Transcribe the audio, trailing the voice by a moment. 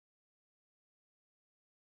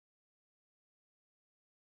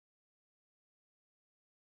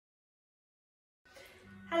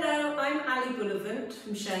I'm Ali Bullivent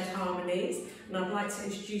from Shared Harmonies, and I'd like to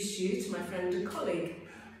introduce you to my friend and colleague.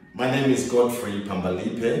 My name is Godfrey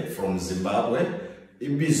Pambalipe from Zimbabwe.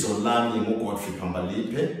 Ibizo lami Godfrey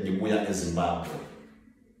Pambalipe, ngibuya eZimbabwe.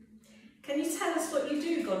 Can you tell us what you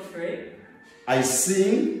do, Godfrey? I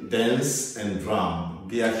sing, dance and drum.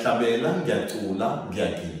 Ngiyahlabela, ngiyacula,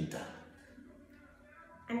 ngiyagida.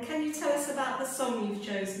 And can you tell us about the song you've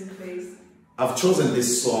chosen, please? I've chosen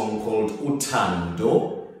this song called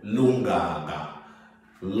Uthando Lungaka.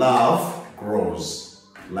 Love grows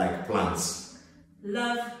like plants.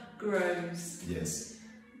 Love grows. Yes.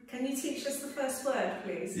 Can you teach us the first word,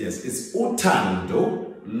 please? Yes, it's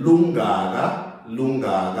Uthando Lungaka,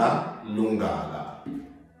 Lungaka, Lungaka.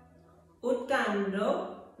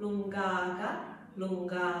 Uthando Lungaka,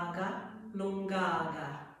 Lungaka, Lungaka.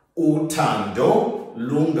 Uthando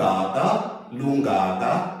Lungaka,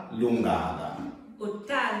 Lungaka, Lungaka.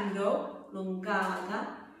 Uthando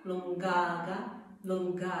Lungaka, Lungaka,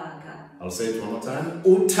 Lungaka. I'll say it one more time.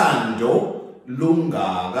 Uthando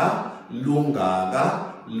Lungaka,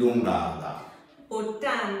 Lungaka, Lungaka.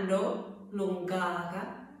 Uthando Lungaka,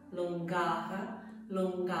 Lungaka,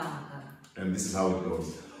 Lungaka. And this is how it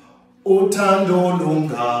goes. Uthando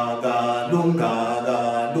Lungaka,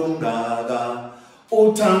 Lungaka, Lungaka.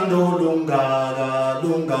 Uthando Lungaka,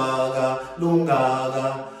 Lungaka,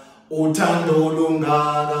 Lungaka. Uthando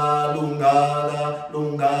Lungaka, Lungaka,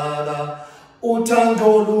 Lungaka. Uthando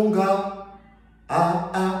Lungaka, ah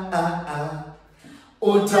ah ah ah.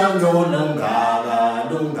 Uthando Lungaka,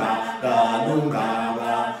 Lungaka,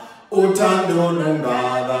 Lungaka. Uthando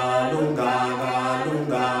Lungaka, Lungaka,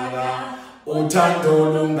 Lungaka. Uthando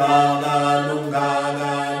Lungaka,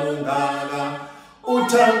 Lungaka, Lungaka.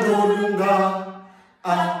 Uthando Lungaka,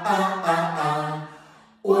 ah ah ah ah.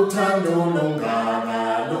 Uthando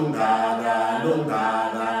Lungaka, Lungaka,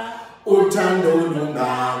 Lungaka. Uthando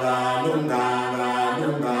Lungaka, Lungaka,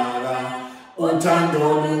 Lungaka. Uthando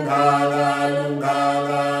Lungaka,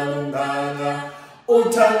 Lungaka, Lungaka.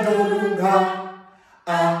 Uthando Lungaka, ah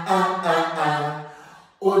ah ah ah.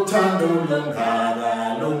 Uthando Lungaka,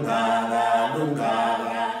 Lungaka,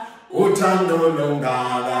 Lungaka. Uthando Lungaka,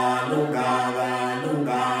 Lungaka, Lungaka. Uthando Lungaka, Lungaka, Lungaka. Uthando Lungaka, ah ah ah ah. Uthando Lungaka, Lungaka, Lungaka. Uthando Lungaka, Lungaka,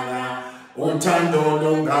 Lungaka. Uthando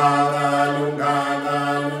Lungaka, Lungaka,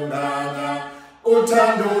 Lungaka.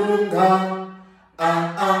 Uthando Lungaka, ah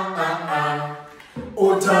ah ah ah.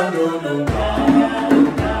 Uthando Lungaka,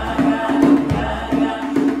 Lungaka, Lungaka.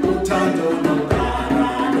 Uthando Lungaka,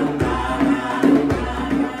 Lungaka,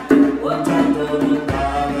 Lungaka. Uthando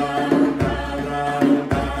Lungaka, Lungaka,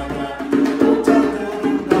 Lungaka. Uthando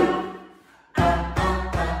Lungaka, ah ah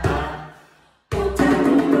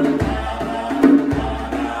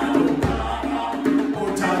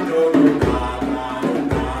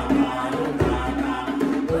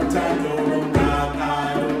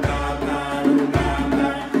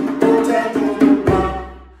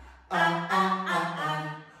ah ah.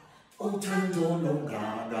 Uthando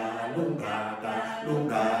Lungaka, Lungaka,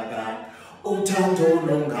 Lungaka. Uthando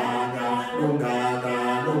Lungaka, Lungaka,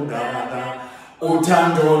 Lungaka.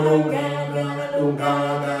 Uthando Lungaka,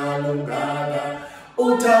 Lungaka, Lungaka.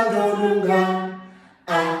 Uthando Lungaka,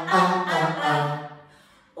 ah ah ah ah.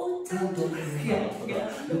 Uthando Lungaka,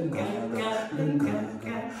 Lungaka,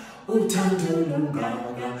 Lungaka. Uthando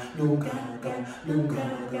Lungaka, Lungaka,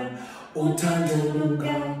 Lungaka. Uthando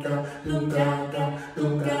Lungaka, Lungaka,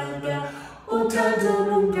 Lungaka. Uthando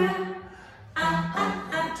Lungaka, ah ah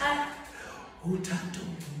ah ah. Uthando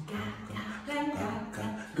Lungaka, Lungaka,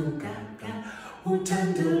 Lungaka.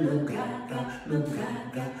 Uthando Lungaka,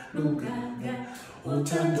 Lungaka, Lungaka.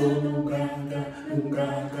 Uthando Lungaka,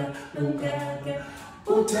 Lungaka, Lungaka.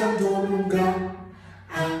 Uthando Lungaka,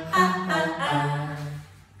 ah ah ah ah.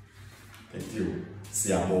 Thank you.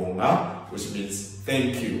 Siyabonga, which means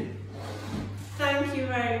thank you. Thank you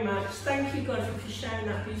very much. Thank you, Godfrey, for sharing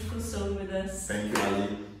that beautiful song with us. Thank you, Ali.